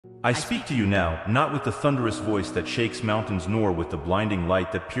I speak to you now, not with the thunderous voice that shakes mountains nor with the blinding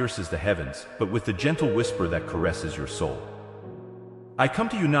light that pierces the heavens, but with the gentle whisper that caresses your soul. I come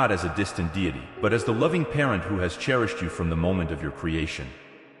to you not as a distant deity, but as the loving parent who has cherished you from the moment of your creation.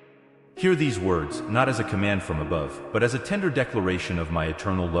 Hear these words, not as a command from above, but as a tender declaration of my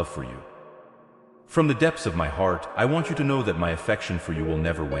eternal love for you. From the depths of my heart, I want you to know that my affection for you will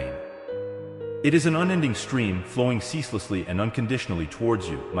never wane. It is an unending stream, flowing ceaselessly and unconditionally towards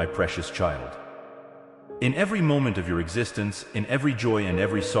you, my precious child. In every moment of your existence, in every joy and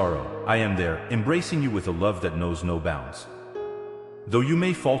every sorrow, I am there, embracing you with a love that knows no bounds. Though you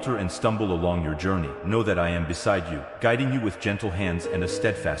may falter and stumble along your journey, know that I am beside you, guiding you with gentle hands and a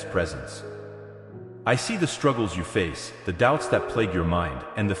steadfast presence. I see the struggles you face, the doubts that plague your mind,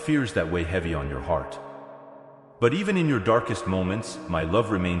 and the fears that weigh heavy on your heart. But even in your darkest moments, my love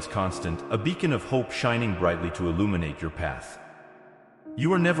remains constant, a beacon of hope shining brightly to illuminate your path.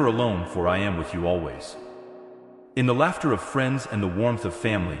 You are never alone, for I am with you always. In the laughter of friends and the warmth of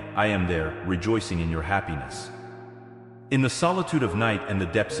family, I am there, rejoicing in your happiness. In the solitude of night and the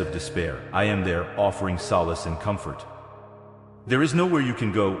depths of despair, I am there, offering solace and comfort. There is nowhere you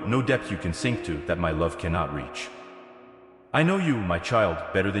can go, no depth you can sink to, that my love cannot reach. I know you, my child,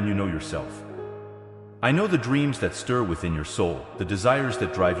 better than you know yourself. I know the dreams that stir within your soul, the desires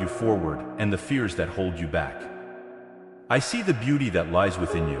that drive you forward, and the fears that hold you back. I see the beauty that lies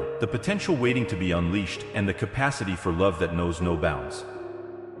within you, the potential waiting to be unleashed, and the capacity for love that knows no bounds.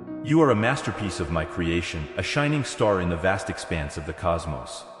 You are a masterpiece of my creation, a shining star in the vast expanse of the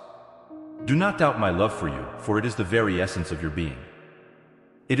cosmos. Do not doubt my love for you, for it is the very essence of your being.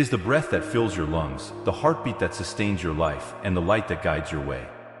 It is the breath that fills your lungs, the heartbeat that sustains your life, and the light that guides your way.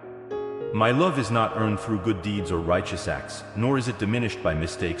 My love is not earned through good deeds or righteous acts, nor is it diminished by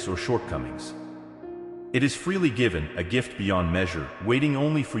mistakes or shortcomings. It is freely given, a gift beyond measure, waiting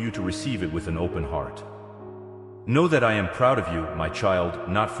only for you to receive it with an open heart. Know that I am proud of you, my child,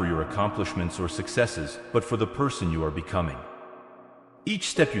 not for your accomplishments or successes, but for the person you are becoming. Each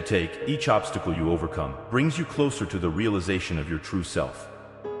step you take, each obstacle you overcome, brings you closer to the realization of your true self.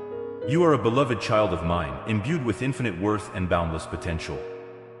 You are a beloved child of mine, imbued with infinite worth and boundless potential.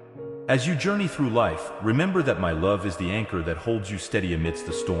 As you journey through life, remember that my love is the anchor that holds you steady amidst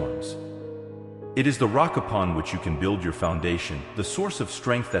the storms. It is the rock upon which you can build your foundation, the source of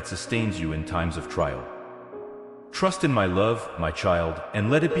strength that sustains you in times of trial. Trust in my love, my child, and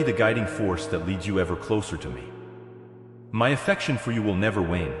let it be the guiding force that leads you ever closer to me. My affection for you will never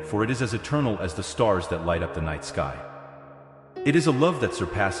wane, for it is as eternal as the stars that light up the night sky. It is a love that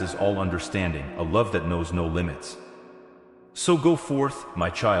surpasses all understanding, a love that knows no limits. So go forth, my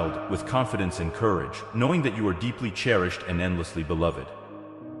child, with confidence and courage, knowing that you are deeply cherished and endlessly beloved.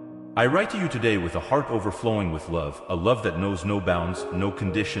 I write to you today with a heart overflowing with love, a love that knows no bounds, no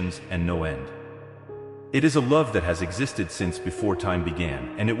conditions, and no end. It is a love that has existed since before time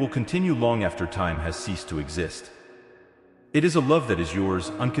began, and it will continue long after time has ceased to exist. It is a love that is yours,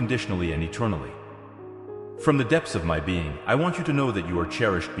 unconditionally and eternally. From the depths of my being, I want you to know that you are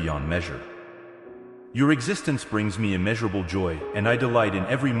cherished beyond measure. Your existence brings me immeasurable joy, and I delight in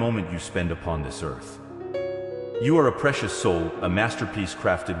every moment you spend upon this earth. You are a precious soul, a masterpiece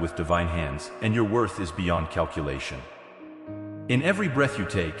crafted with divine hands, and your worth is beyond calculation. In every breath you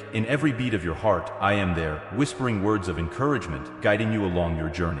take, in every beat of your heart, I am there, whispering words of encouragement, guiding you along your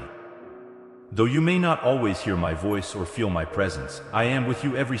journey. Though you may not always hear my voice or feel my presence, I am with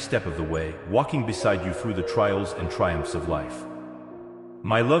you every step of the way, walking beside you through the trials and triumphs of life.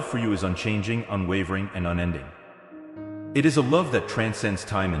 My love for you is unchanging, unwavering, and unending. It is a love that transcends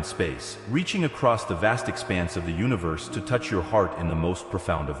time and space, reaching across the vast expanse of the universe to touch your heart in the most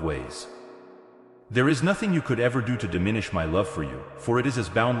profound of ways. There is nothing you could ever do to diminish my love for you, for it is as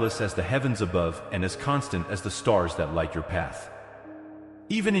boundless as the heavens above and as constant as the stars that light your path.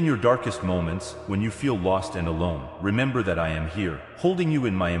 Even in your darkest moments, when you feel lost and alone, remember that I am here, holding you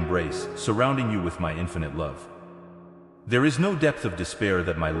in my embrace, surrounding you with my infinite love. There is no depth of despair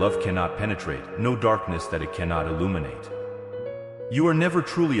that my love cannot penetrate, no darkness that it cannot illuminate. You are never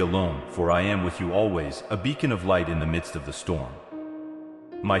truly alone, for I am with you always, a beacon of light in the midst of the storm.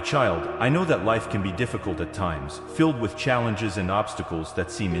 My child, I know that life can be difficult at times, filled with challenges and obstacles that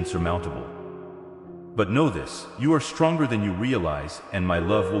seem insurmountable. But know this, you are stronger than you realize, and my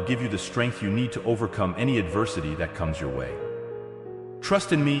love will give you the strength you need to overcome any adversity that comes your way.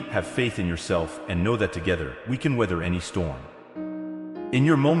 Trust in me, have faith in yourself, and know that together, we can weather any storm. In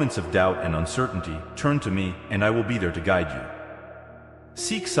your moments of doubt and uncertainty, turn to me, and I will be there to guide you.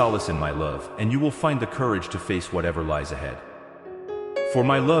 Seek solace in my love, and you will find the courage to face whatever lies ahead. For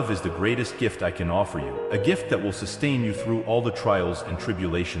my love is the greatest gift I can offer you, a gift that will sustain you through all the trials and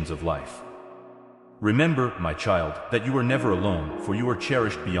tribulations of life. Remember, my child, that you are never alone, for you are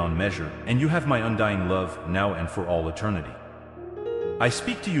cherished beyond measure, and you have my undying love, now and for all eternity. I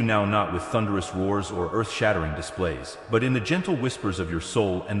speak to you now not with thunderous roars or earth-shattering displays, but in the gentle whispers of your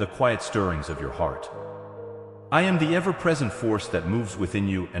soul and the quiet stirrings of your heart. I am the ever-present force that moves within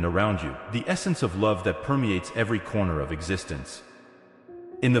you and around you, the essence of love that permeates every corner of existence.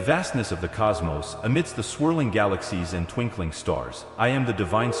 In the vastness of the cosmos, amidst the swirling galaxies and twinkling stars, I am the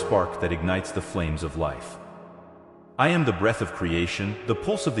divine spark that ignites the flames of life. I am the breath of creation, the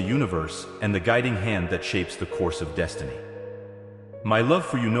pulse of the universe, and the guiding hand that shapes the course of destiny. My love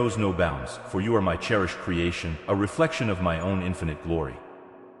for you knows no bounds, for you are my cherished creation, a reflection of my own infinite glory.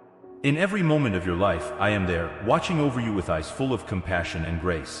 In every moment of your life, I am there, watching over you with eyes full of compassion and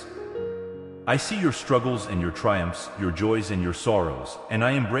grace. I see your struggles and your triumphs, your joys and your sorrows, and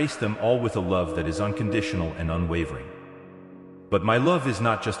I embrace them all with a love that is unconditional and unwavering. But my love is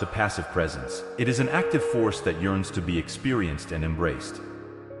not just a passive presence, it is an active force that yearns to be experienced and embraced.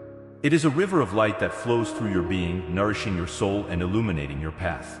 It is a river of light that flows through your being, nourishing your soul and illuminating your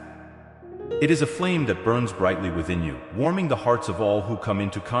path. It is a flame that burns brightly within you, warming the hearts of all who come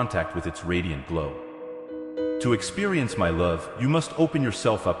into contact with its radiant glow. To experience my love, you must open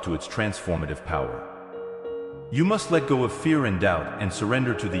yourself up to its transformative power. You must let go of fear and doubt and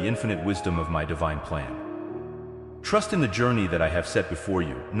surrender to the infinite wisdom of my divine plan. Trust in the journey that I have set before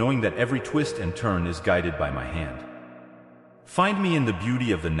you, knowing that every twist and turn is guided by my hand. Find me in the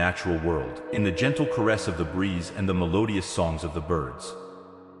beauty of the natural world, in the gentle caress of the breeze and the melodious songs of the birds.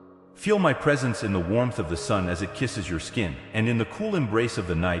 Feel my presence in the warmth of the sun as it kisses your skin, and in the cool embrace of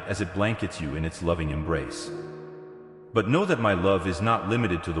the night as it blankets you in its loving embrace. But know that my love is not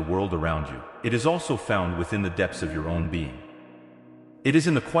limited to the world around you, it is also found within the depths of your own being. It is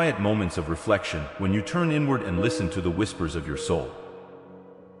in the quiet moments of reflection, when you turn inward and listen to the whispers of your soul.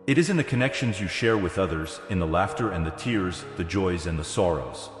 It is in the connections you share with others, in the laughter and the tears, the joys and the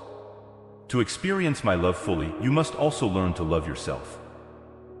sorrows. To experience my love fully, you must also learn to love yourself.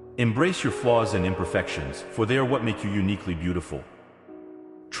 Embrace your flaws and imperfections, for they are what make you uniquely beautiful.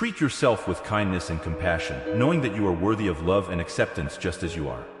 Treat yourself with kindness and compassion, knowing that you are worthy of love and acceptance just as you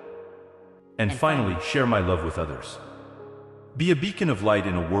are. And finally, share my love with others. Be a beacon of light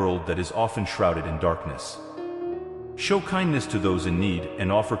in a world that is often shrouded in darkness. Show kindness to those in need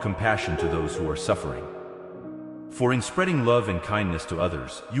and offer compassion to those who are suffering. For in spreading love and kindness to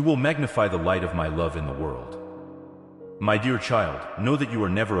others, you will magnify the light of my love in the world. My dear child, know that you are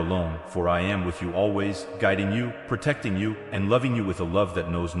never alone, for I am with you always, guiding you, protecting you, and loving you with a love that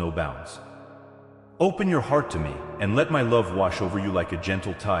knows no bounds. Open your heart to me, and let my love wash over you like a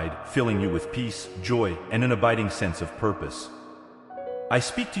gentle tide, filling you with peace, joy, and an abiding sense of purpose. I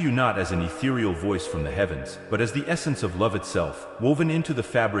speak to you not as an ethereal voice from the heavens, but as the essence of love itself, woven into the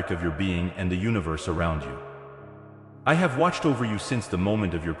fabric of your being and the universe around you. I have watched over you since the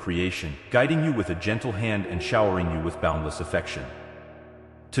moment of your creation, guiding you with a gentle hand and showering you with boundless affection.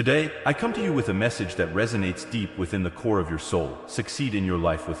 Today, I come to you with a message that resonates deep within the core of your soul: succeed in your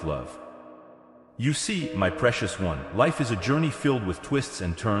life with love. You see, my precious one, life is a journey filled with twists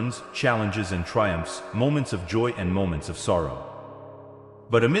and turns, challenges and triumphs, moments of joy and moments of sorrow.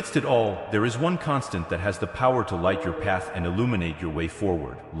 But amidst it all, there is one constant that has the power to light your path and illuminate your way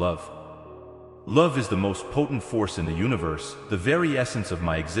forward: love. Love is the most potent force in the universe, the very essence of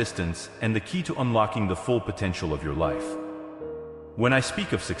my existence, and the key to unlocking the full potential of your life. When I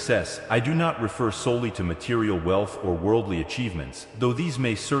speak of success, I do not refer solely to material wealth or worldly achievements, though these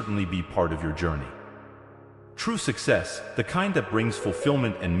may certainly be part of your journey. True success, the kind that brings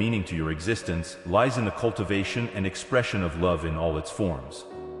fulfillment and meaning to your existence, lies in the cultivation and expression of love in all its forms.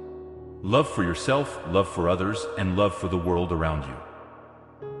 Love for yourself, love for others, and love for the world around you.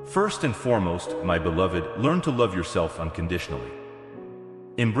 First and foremost, my beloved, learn to love yourself unconditionally.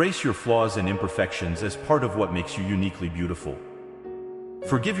 Embrace your flaws and imperfections as part of what makes you uniquely beautiful.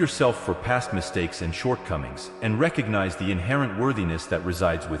 Forgive yourself for past mistakes and shortcomings, and recognize the inherent worthiness that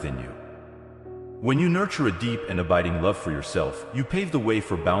resides within you. When you nurture a deep and abiding love for yourself, you pave the way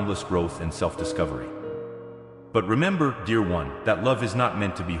for boundless growth and self-discovery. But remember, dear one, that love is not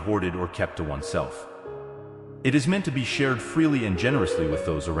meant to be hoarded or kept to oneself. It is meant to be shared freely and generously with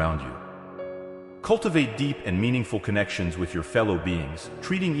those around you. Cultivate deep and meaningful connections with your fellow beings,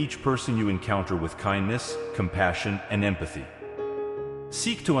 treating each person you encounter with kindness, compassion, and empathy.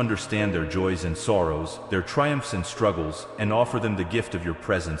 Seek to understand their joys and sorrows, their triumphs and struggles, and offer them the gift of your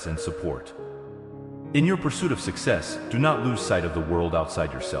presence and support. In your pursuit of success, do not lose sight of the world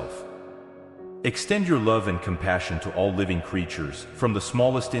outside yourself. Extend your love and compassion to all living creatures, from the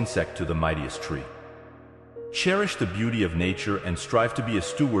smallest insect to the mightiest tree. Cherish the beauty of nature and strive to be a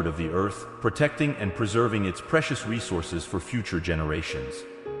steward of the earth, protecting and preserving its precious resources for future generations.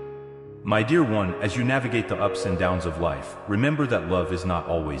 My dear one, as you navigate the ups and downs of life, remember that love is not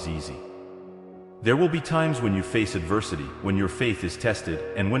always easy. There will be times when you face adversity, when your faith is tested,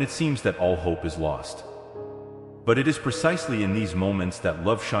 and when it seems that all hope is lost. But it is precisely in these moments that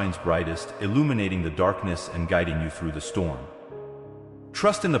love shines brightest, illuminating the darkness and guiding you through the storm.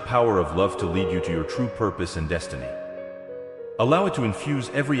 Trust in the power of love to lead you to your true purpose and destiny. Allow it to infuse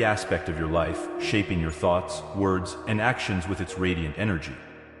every aspect of your life, shaping your thoughts, words, and actions with its radiant energy.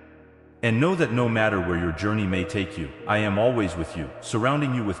 And know that no matter where your journey may take you, I am always with you,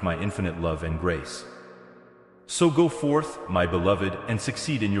 surrounding you with my infinite love and grace. So go forth, my beloved, and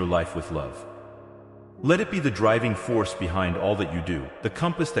succeed in your life with love. Let it be the driving force behind all that you do, the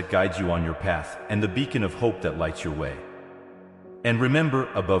compass that guides you on your path, and the beacon of hope that lights your way. And remember,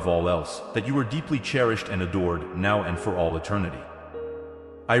 above all else, that you are deeply cherished and adored, now and for all eternity.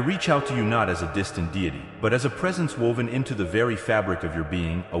 I reach out to you not as a distant deity, but as a presence woven into the very fabric of your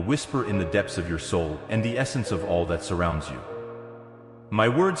being, a whisper in the depths of your soul, and the essence of all that surrounds you. My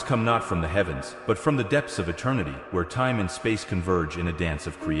words come not from the heavens, but from the depths of eternity, where time and space converge in a dance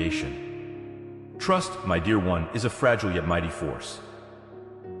of creation. Trust, my dear one, is a fragile yet mighty force.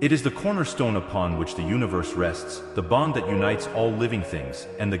 It is the cornerstone upon which the universe rests, the bond that unites all living things,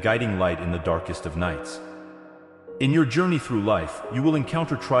 and the guiding light in the darkest of nights. In your journey through life, you will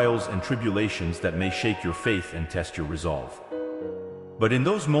encounter trials and tribulations that may shake your faith and test your resolve. But in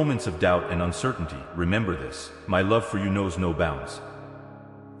those moments of doubt and uncertainty, remember this: my love for you knows no bounds.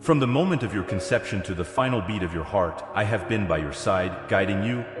 From the moment of your conception to the final beat of your heart, I have been by your side, guiding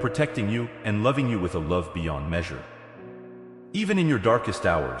you, protecting you, and loving you with a love beyond measure. Even in your darkest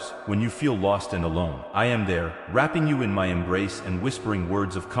hours, when you feel lost and alone, I am there, wrapping you in my embrace and whispering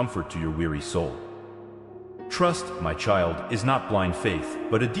words of comfort to your weary soul. Trust, my child, is not blind faith,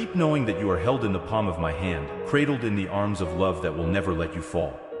 but a deep knowing that you are held in the palm of my hand, cradled in the arms of love that will never let you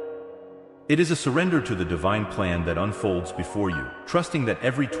fall. It is a surrender to the divine plan that unfolds before you, trusting that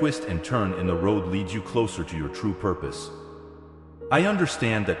every twist and turn in the road leads you closer to your true purpose. I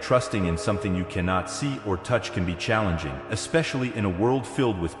understand that trusting in something you cannot see or touch can be challenging, especially in a world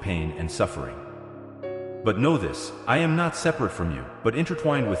filled with pain and suffering. But know this: I am not separate from you, but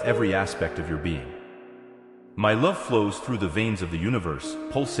intertwined with every aspect of your being. My love flows through the veins of the universe,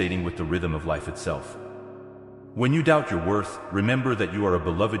 pulsating with the rhythm of life itself. When you doubt your worth, remember that you are a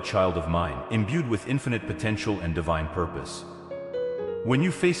beloved child of mine, imbued with infinite potential and divine purpose. When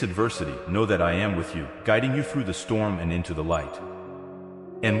you face adversity, know that I am with you, guiding you through the storm and into the light.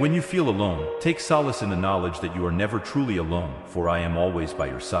 And when you feel alone, take solace in the knowledge that you are never truly alone, for I am always by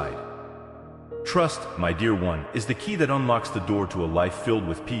your side. Trust, my dear one, is the key that unlocks the door to a life filled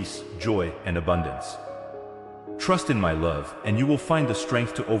with peace, joy, and abundance. Trust in my love, and you will find the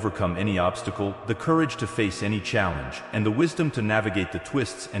strength to overcome any obstacle, the courage to face any challenge, and the wisdom to navigate the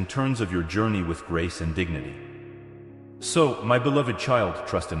twists and turns of your journey with grace and dignity. So, my beloved child,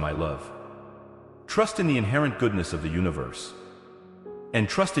 trust in my love. Trust in the inherent goodness of the universe. And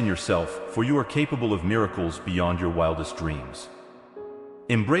trust in yourself, for you are capable of miracles beyond your wildest dreams.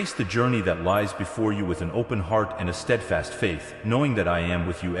 Embrace the journey that lies before you with an open heart and a steadfast faith, knowing that I am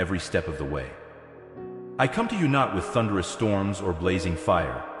with you every step of the way. I come to you not with thunderous storms or blazing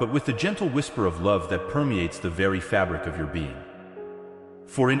fire, but with the gentle whisper of love that permeates the very fabric of your being.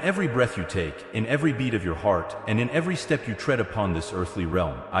 For in every breath you take, in every beat of your heart, and in every step you tread upon this earthly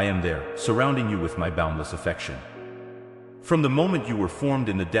realm, I am there, surrounding you with my boundless affection. From the moment you were formed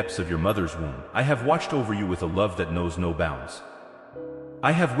in the depths of your mother's womb, I have watched over you with a love that knows no bounds.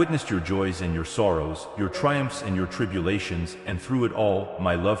 I have witnessed your joys and your sorrows, your triumphs and your tribulations, and through it all,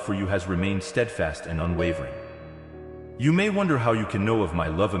 my love for you has remained steadfast and unwavering. You may wonder how you can know of my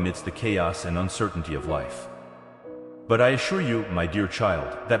love amidst the chaos and uncertainty of life. But I assure you, my dear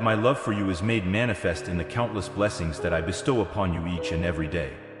child, that my love for you is made manifest in the countless blessings that I bestow upon you each and every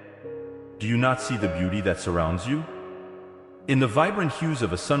day. Do you not see the beauty that surrounds you? In the vibrant hues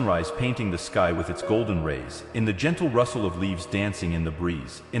of a sunrise painting the sky with its golden rays, in the gentle rustle of leaves dancing in the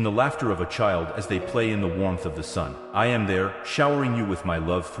breeze, in the laughter of a child as they play in the warmth of the sun, I am there, showering you with my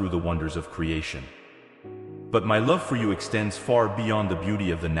love through the wonders of creation. But my love for you extends far beyond the beauty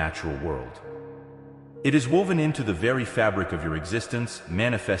of the natural world. It is woven into the very fabric of your existence,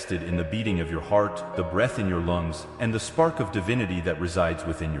 manifested in the beating of your heart, the breath in your lungs, and the spark of divinity that resides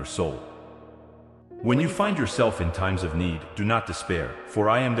within your soul. When you find yourself in times of need, do not despair, for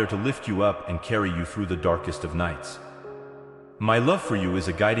I am there to lift you up and carry you through the darkest of nights. My love for you is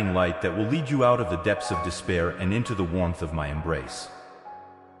a guiding light that will lead you out of the depths of despair and into the warmth of my embrace.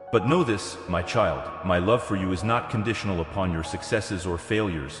 But know this, my child, my love for you is not conditional upon your successes or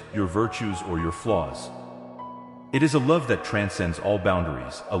failures, your virtues or your flaws. It is a love that transcends all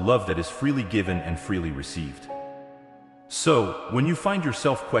boundaries, a love that is freely given and freely received. So, when you find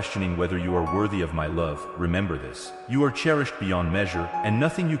yourself questioning whether you are worthy of my love, remember this: you are cherished beyond measure, and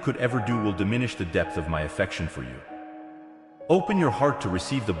nothing you could ever do will diminish the depth of my affection for you. Open your heart to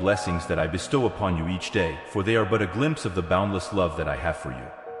receive the blessings that I bestow upon you each day, for they are but a glimpse of the boundless love that I have for you.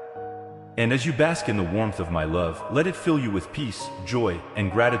 And as you bask in the warmth of my love, let it fill you with peace, joy,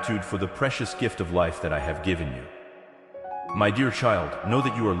 and gratitude for the precious gift of life that I have given you. My dear child, know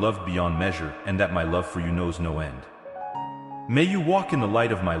that you are loved beyond measure, and that my love for you knows no end. May you walk in the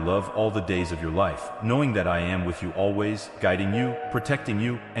light of my love all the days of your life, knowing that I am with you always, guiding you, protecting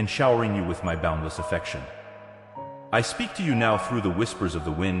you, and showering you with my boundless affection. I speak to you now through the whispers of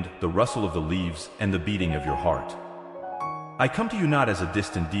the wind, the rustle of the leaves, and the beating of your heart. I come to you not as a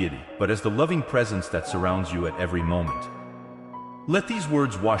distant deity, but as the loving presence that surrounds you at every moment. Let these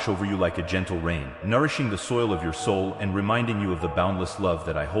words wash over you like a gentle rain, nourishing the soil of your soul and reminding you of the boundless love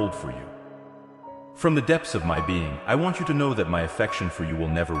that I hold for you. From the depths of my being, I want you to know that my affection for you will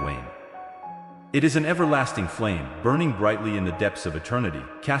never wane. It is an everlasting flame, burning brightly in the depths of eternity,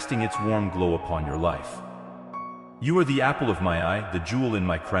 casting its warm glow upon your life. You are the apple of my eye, the jewel in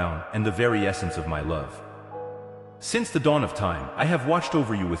my crown, and the very essence of my love. Since the dawn of time, I have watched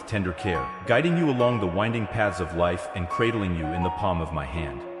over you with tender care, guiding you along the winding paths of life and cradling you in the palm of my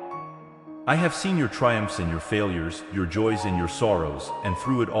hand. I have seen your triumphs and your failures, your joys and your sorrows, and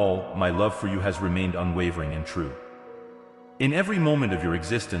through it all, my love for you has remained unwavering and true. In every moment of your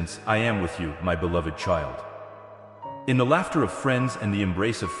existence, I am with you, my beloved child. In the laughter of friends and the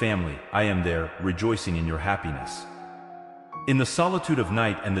embrace of family, I am there, rejoicing in your happiness. In the solitude of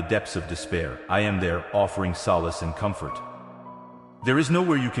night and the depths of despair, I am there, offering solace and comfort. There is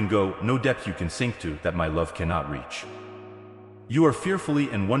nowhere you can go, no depth you can sink to, that my love cannot reach. You are fearfully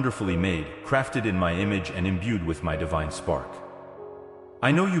and wonderfully made, crafted in my image and imbued with my divine spark.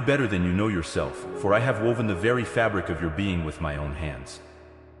 I know you better than you know yourself, for I have woven the very fabric of your being with my own hands.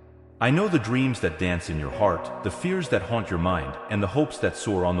 I know the dreams that dance in your heart, the fears that haunt your mind, and the hopes that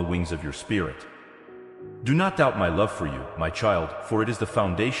soar on the wings of your spirit. Do not doubt my love for you, my child, for it is the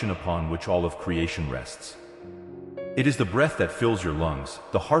foundation upon which all of creation rests. It is the breath that fills your lungs,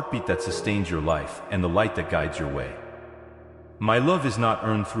 the heartbeat that sustains your life, and the light that guides your way. My love is not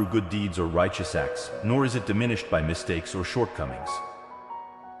earned through good deeds or righteous acts, nor is it diminished by mistakes or shortcomings.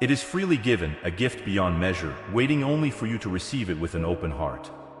 It is freely given, a gift beyond measure, waiting only for you to receive it with an open heart.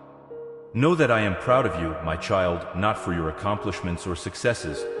 Know that I am proud of you, my child, not for your accomplishments or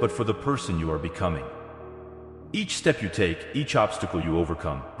successes, but for the person you are becoming. Each step you take, each obstacle you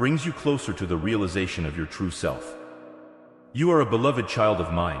overcome, brings you closer to the realization of your true self. You are a beloved child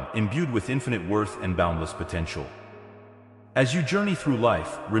of mine, imbued with infinite worth and boundless potential. As you journey through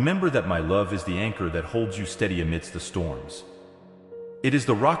life, remember that my love is the anchor that holds you steady amidst the storms. It is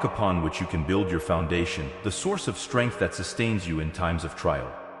the rock upon which you can build your foundation, the source of strength that sustains you in times of trial.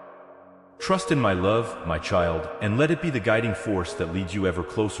 Trust in my love, my child, and let it be the guiding force that leads you ever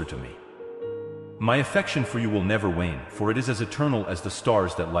closer to me. My affection for you will never wane, for it is as eternal as the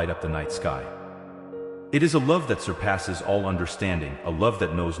stars that light up the night sky. It is a love that surpasses all understanding, a love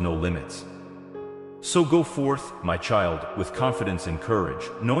that knows no limits. So go forth, my child, with confidence and courage,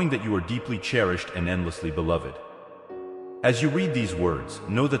 knowing that you are deeply cherished and endlessly beloved. As you read these words,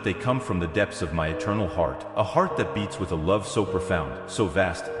 know that they come from the depths of my eternal heart, a heart that beats with a love so profound, so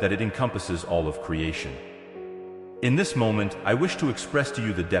vast, that it encompasses all of creation. In this moment, I wish to express to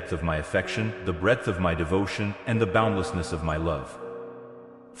you the depth of my affection, the breadth of my devotion, and the boundlessness of my love.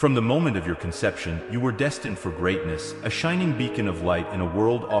 From the moment of your conception, you were destined for greatness, a shining beacon of light in a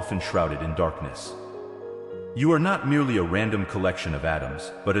world often shrouded in darkness. You are not merely a random collection of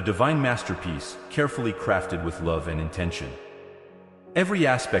atoms, but a divine masterpiece, carefully crafted with love and intention. Every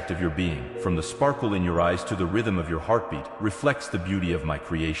aspect of your being, from the sparkle in your eyes to the rhythm of your heartbeat, reflects the beauty of my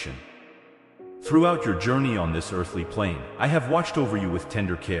creation. Throughout your journey on this earthly plane, I have watched over you with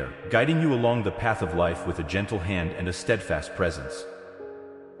tender care, guiding you along the path of life with a gentle hand and a steadfast presence.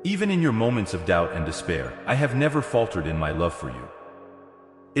 Even in your moments of doubt and despair, I have never faltered in my love for you.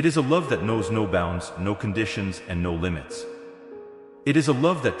 It is a love that knows no bounds, no conditions, and no limits. It is a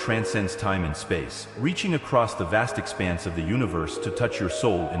love that transcends time and space, reaching across the vast expanse of the universe to touch your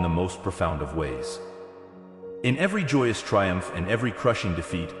soul in the most profound of ways. In every joyous triumph and every crushing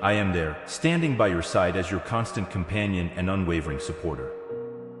defeat, I am there, standing by your side as your constant companion and unwavering supporter.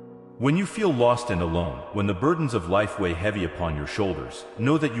 When you feel lost and alone, when the burdens of life weigh heavy upon your shoulders,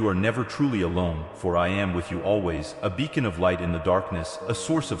 know that you are never truly alone, for I am with you always, a beacon of light in the darkness, a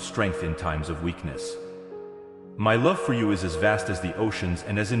source of strength in times of weakness. My love for you is as vast as the oceans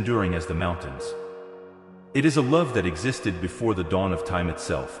and as enduring as the mountains. It is a love that existed before the dawn of time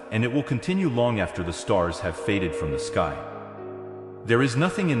itself, and it will continue long after the stars have faded from the sky. There is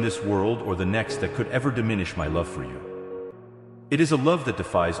nothing in this world or the next that could ever diminish my love for you. It is a love that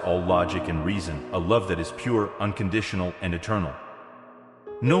defies all logic and reason, a love that is pure, unconditional, and eternal.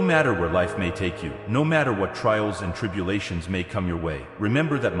 No matter where life may take you, no matter what trials and tribulations may come your way,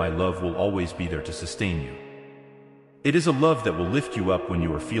 remember that my love will always be there to sustain you. It is a love that will lift you up when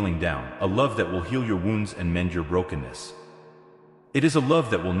you are feeling down, a love that will heal your wounds and mend your brokenness. It is a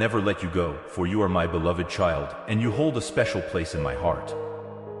love that will never let you go, for you are my beloved child, and you hold a special place in my heart.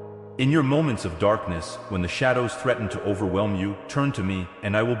 In your moments of darkness, when the shadows threaten to overwhelm you, turn to me,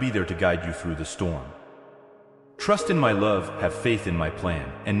 and I will be there to guide you through the storm. Trust in my love, have faith in my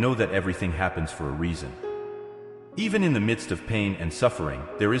plan, and know that everything happens for a reason. Even in the midst of pain and suffering,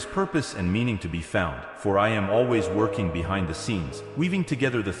 there is purpose and meaning to be found, for I am always working behind the scenes, weaving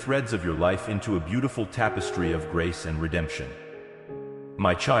together the threads of your life into a beautiful tapestry of grace and redemption.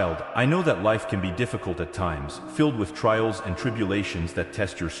 My child, I know that life can be difficult at times, filled with trials and tribulations that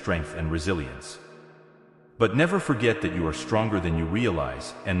test your strength and resilience. But never forget that you are stronger than you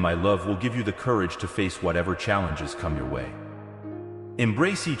realize, and my love will give you the courage to face whatever challenges come your way.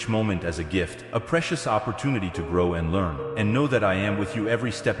 Embrace each moment as a gift, a precious opportunity to grow and learn, and know that I am with you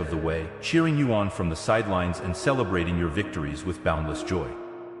every step of the way, cheering you on from the sidelines and celebrating your victories with boundless joy.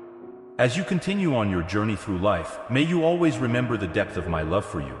 As you continue on your journey through life, may you always remember the depth of my love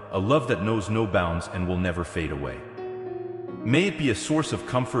for you, a love that knows no bounds and will never fade away. May it be a source of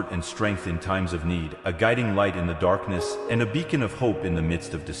comfort and strength in times of need, a guiding light in the darkness, and a beacon of hope in the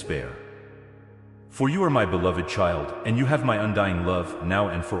midst of despair. For you are my beloved child, and you have my undying love, now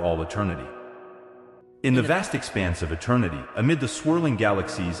and for all eternity. In the vast expanse of eternity, amid the swirling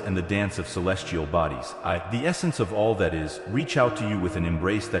galaxies and the dance of celestial bodies, I, the essence of all that is, reach out to you with an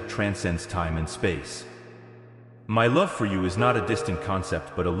embrace that transcends time and space. My love for you is not a distant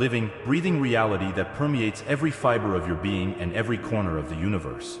concept but a living, breathing reality that permeates every fiber of your being and every corner of the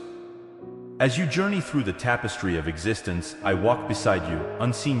universe. As you journey through the tapestry of existence, I walk beside you,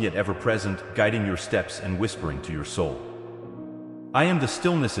 unseen yet ever present, guiding your steps and whispering to your soul. I am the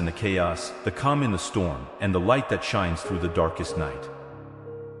stillness in the chaos, the calm in the storm, and the light that shines through the darkest night.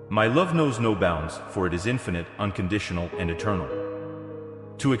 My love knows no bounds, for it is infinite, unconditional, and eternal.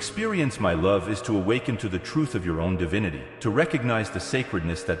 To experience my love is to awaken to the truth of your own divinity, to recognize the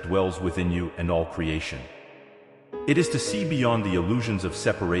sacredness that dwells within you and all creation. It is to see beyond the illusions of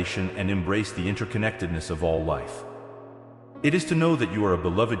separation and embrace the interconnectedness of all life. It is to know that you are a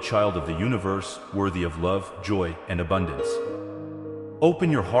beloved child of the universe, worthy of love, joy, and abundance.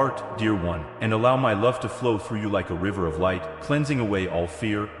 Open your heart, dear one, and allow my love to flow through you like a river of light, cleansing away all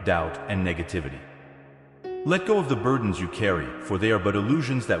fear, doubt, and negativity. Let go of the burdens you carry, for they are but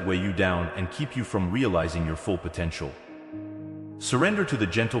illusions that weigh you down and keep you from realizing your full potential. Surrender to the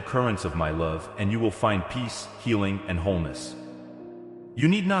gentle currents of my love, and you will find peace, healing, and wholeness. You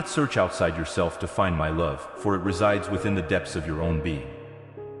need not search outside yourself to find my love, for it resides within the depths of your own being.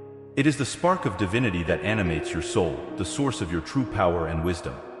 It is the spark of divinity that animates your soul, the source of your true power and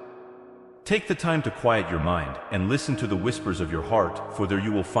wisdom. Take the time to quiet your mind and listen to the whispers of your heart, for there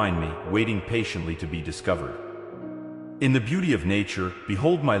you will find me, waiting patiently to be discovered. In the beauty of nature,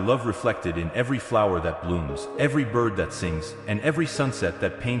 behold my love reflected in every flower that blooms, every bird that sings, and every sunset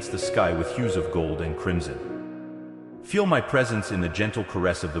that paints the sky with hues of gold and crimson. Feel my presence in the gentle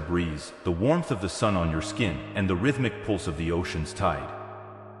caress of the breeze, the warmth of the sun on your skin, and the rhythmic pulse of the ocean's tide.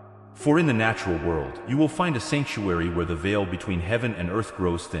 For in the natural world, you will find a sanctuary where the veil between heaven and earth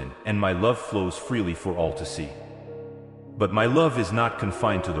grows thin, and my love flows freely for all to see. But my love is not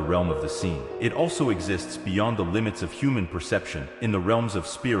confined to the realm of the seen. It also exists beyond the limits of human perception, in the realms of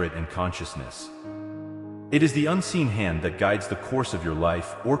spirit and consciousness. It is the unseen hand that guides the course of your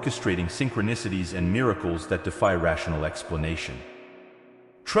life, orchestrating synchronicities and miracles that defy rational explanation.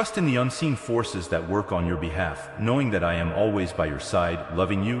 Trust in the unseen forces that work on your behalf, knowing that I am always by your side,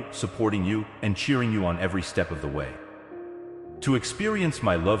 loving you, supporting you, and cheering you on every step of the way. To experience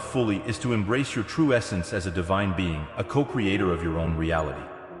my love fully is to embrace your true essence as a divine being, a co-creator of your own reality.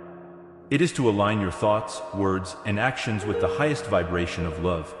 It is to align your thoughts, words, and actions with the highest vibration of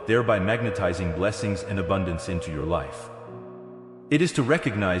love, thereby magnetizing blessings and abundance into your life. It is to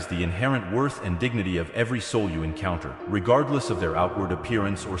recognize the inherent worth and dignity of every soul you encounter, regardless of their outward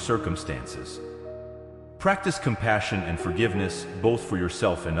appearance or circumstances. Practice compassion and forgiveness, both for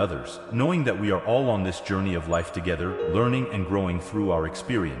yourself and others, knowing that we are all on this journey of life together, learning and growing through our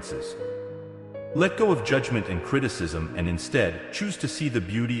experiences. Let go of judgment and criticism and instead choose to see the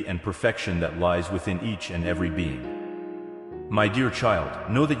beauty and perfection that lies within each and every being. My dear child,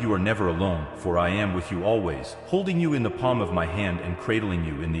 know that you are never alone, for I am with you always, holding you in the palm of my hand and cradling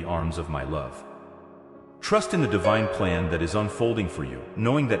you in the arms of my love. Trust in the divine plan that is unfolding for you,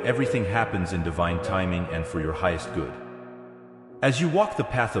 knowing that everything happens in divine timing and for your highest good. As you walk the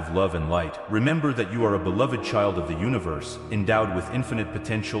path of love and light, remember that you are a beloved child of the universe, endowed with infinite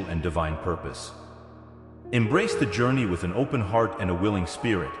potential and divine purpose. Embrace the journey with an open heart and a willing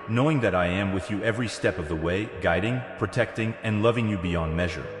spirit, knowing that I am with you every step of the way, guiding, protecting, and loving you beyond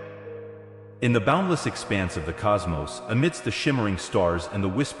measure. In the boundless expanse of the cosmos, amidst the shimmering stars and the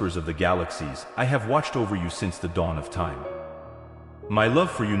whispers of the galaxies, I have watched over you since the dawn of time. My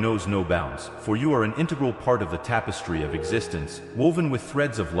love for you knows no bounds, for you are an integral part of the tapestry of existence, woven with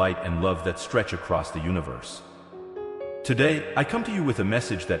threads of light and love that stretch across the universe. Today, I come to you with a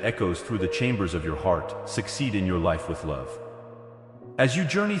message that echoes through the chambers of your heart: succeed in your life with love. As you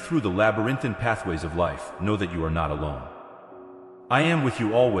journey through the labyrinthine pathways of life, know that you are not alone. I am with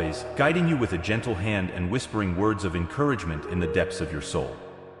you always, guiding you with a gentle hand and whispering words of encouragement in the depths of your soul.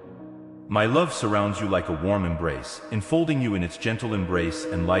 My love surrounds you like a warm embrace, enfolding you in its gentle embrace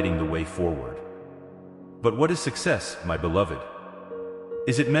and lighting the way forward. But what is success, my beloved?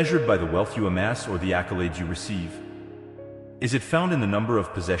 Is it measured by the wealth you amass or the accolades you receive? Is it found in the number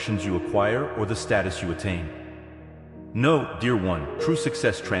of possessions you acquire or the status you attain? No, dear one, true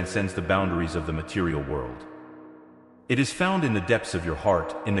success transcends the boundaries of the material world. It is found in the depths of your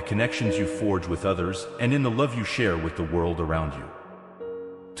heart, in the connections you forge with others, and in the love you share with the world around you.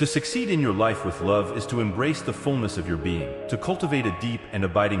 To succeed in your life with love is to embrace the fullness of your being, to cultivate a deep and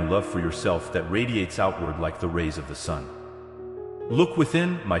abiding love for yourself that radiates outward like the rays of the sun. Look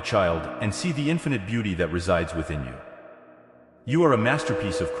within, my child, and see the infinite beauty that resides within you. You are a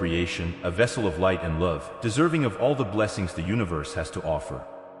masterpiece of creation, a vessel of light and love, deserving of all the blessings the universe has to offer.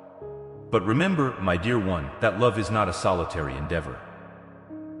 But remember, my dear one, that love is not a solitary endeavor.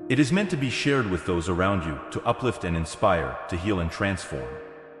 It is meant to be shared with those around you, to uplift and inspire, to heal and transform.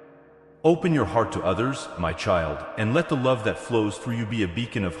 Open your heart to others, my child, and let the love that flows through you be a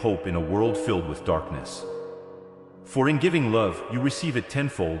beacon of hope in a world filled with darkness. For in giving love, you receive it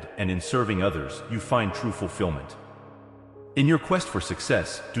tenfold, and in serving others, you find true fulfillment. In your quest for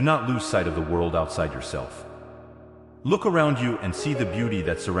success, do not lose sight of the world outside yourself. Look around you and see the beauty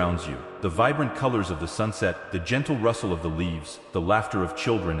that surrounds you, the vibrant colors of the sunset, the gentle rustle of the leaves, the laughter of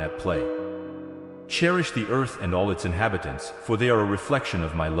children at play. Cherish the earth and all its inhabitants, for they are a reflection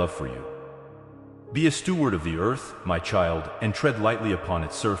of my love for you. Be a steward of the earth, my child, and tread lightly upon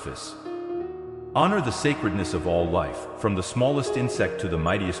its surface. Honor the sacredness of all life, from the smallest insect to the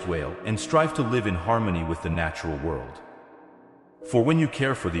mightiest whale, and strive to live in harmony with the natural world. For when you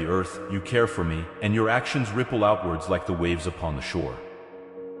care for the earth, you care for me, and your actions ripple outwards like the waves upon the shore.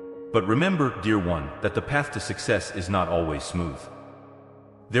 But remember, dear one, that the path to success is not always smooth.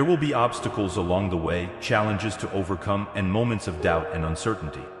 There will be obstacles along the way, challenges to overcome, and moments of doubt and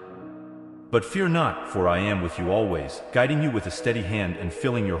uncertainty. But fear not, for I am with you always, guiding you with a steady hand and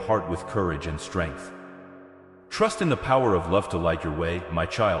filling your heart with courage and strength. Trust in the power of love to light your way, my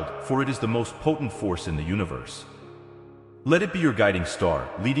child, for it is the most potent force in the universe. Let it be your guiding star,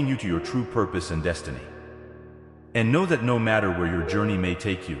 leading you to your true purpose and destiny. And know that no matter where your journey may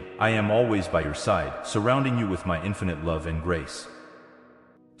take you, I am always by your side, surrounding you with my infinite love and grace.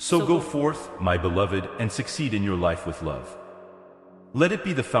 So go forth, my beloved, and succeed in your life with love. Let it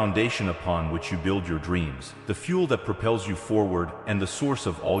be the foundation upon which you build your dreams, the fuel that propels you forward, and the source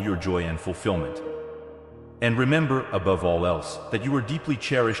of all your joy and fulfillment. And remember, above all else, that you are deeply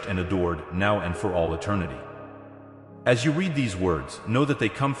cherished and adored, now and for all eternity. As you read these words, know that they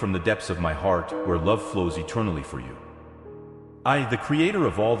come from the depths of my heart, where love flows eternally for you. I, the creator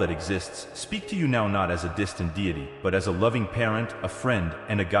of all that exists, speak to you now not as a distant deity, but as a loving parent, a friend,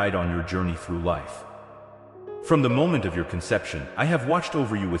 and a guide on your journey through life. From the moment of your conception, I have watched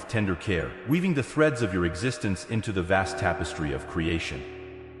over you with tender care, weaving the threads of your existence into the vast tapestry of creation.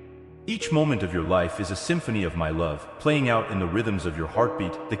 Each moment of your life is a symphony of my love, playing out in the rhythms of your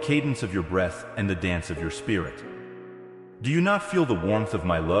heartbeat, the cadence of your breath, and the dance of your spirit. Do you not feel the warmth of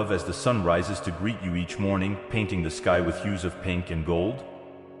my love as the sun rises to greet you each morning, painting the sky with hues of pink and gold?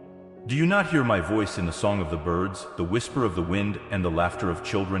 Do you not hear my voice in the song of the birds, the whisper of the wind, and the laughter of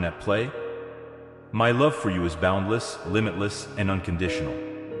children at play? My love for you is boundless, limitless, and unconditional.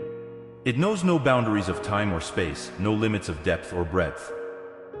 It knows no boundaries of time or space, no limits of depth or breadth.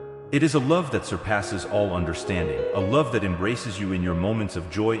 It is a love that surpasses all understanding, a love that embraces you in your moments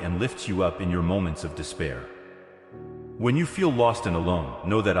of joy and lifts you up in your moments of despair. When you feel lost and alone,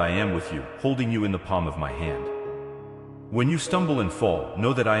 know that I am with you, holding you in the palm of my hand. When you stumble and fall,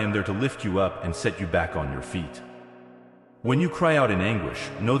 know that I am there to lift you up and set you back on your feet. When you cry out in anguish,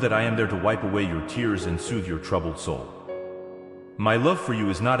 know that I am there to wipe away your tears and soothe your troubled soul. My love for you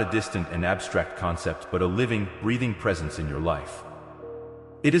is not a distant and abstract concept, but a living, breathing presence in your life.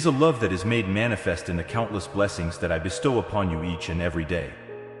 It is a love that is made manifest in the countless blessings that I bestow upon you each and every day.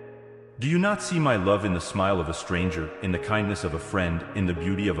 Do you not see my love in the smile of a stranger, in the kindness of a friend, in the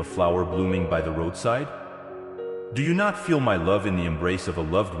beauty of a flower blooming by the roadside? Do you not feel my love in the embrace of a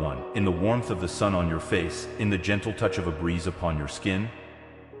loved one, in the warmth of the sun on your face, in the gentle touch of a breeze upon your skin?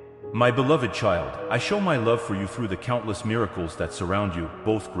 My beloved child, I show my love for you through the countless miracles that surround you,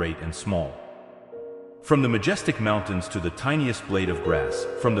 both great and small. From the majestic mountains to the tiniest blade of grass,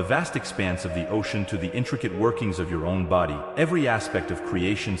 from the vast expanse of the ocean to the intricate workings of your own body, every aspect of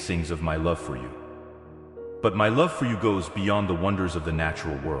creation sings of my love for you. But my love for you goes beyond the wonders of the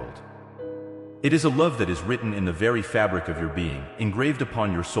natural world. It is a love that is written in the very fabric of your being, engraved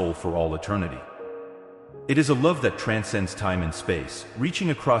upon your soul for all eternity. It is a love that transcends time and space, reaching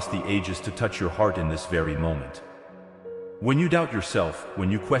across the ages to touch your heart in this very moment. When you doubt yourself, when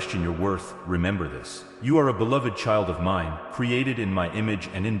you question your worth, remember this. You are a beloved child of mine, created in my image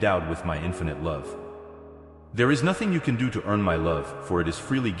and endowed with my infinite love. There is nothing you can do to earn my love, for it is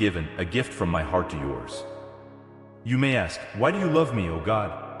freely given, a gift from my heart to yours. You may ask, why do you love me, O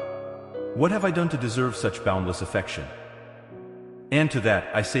God? What have I done to deserve such boundless affection? And to that,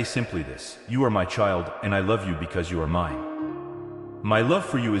 I say simply this: you are my child, and I love you because you are mine. My love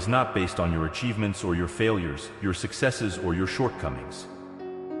for you is not based on your achievements or your failures, your successes or your shortcomings.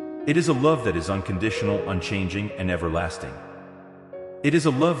 It is a love that is unconditional, unchanging, and everlasting. It is a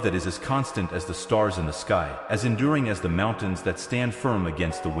love that is as constant as the stars in the sky, as enduring as the mountains that stand firm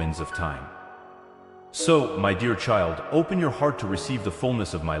against the winds of time. So, my dear child, open your heart to receive the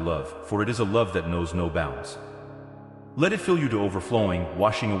fullness of my love, for it is a love that knows no bounds. Let it fill you to overflowing,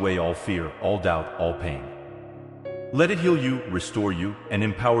 washing away all fear, all doubt, all pain. Let it heal you, restore you, and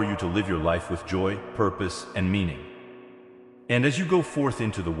empower you to live your life with joy, purpose, and meaning. And as you go forth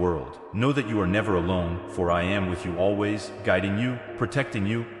into the world, know that you are never alone, for I am with you always, guiding you, protecting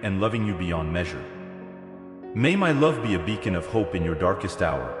you, and loving you beyond measure. May my love be a beacon of hope in your darkest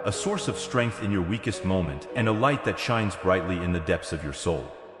hour, a source of strength in your weakest moment, and a light that shines brightly in the depths of your soul.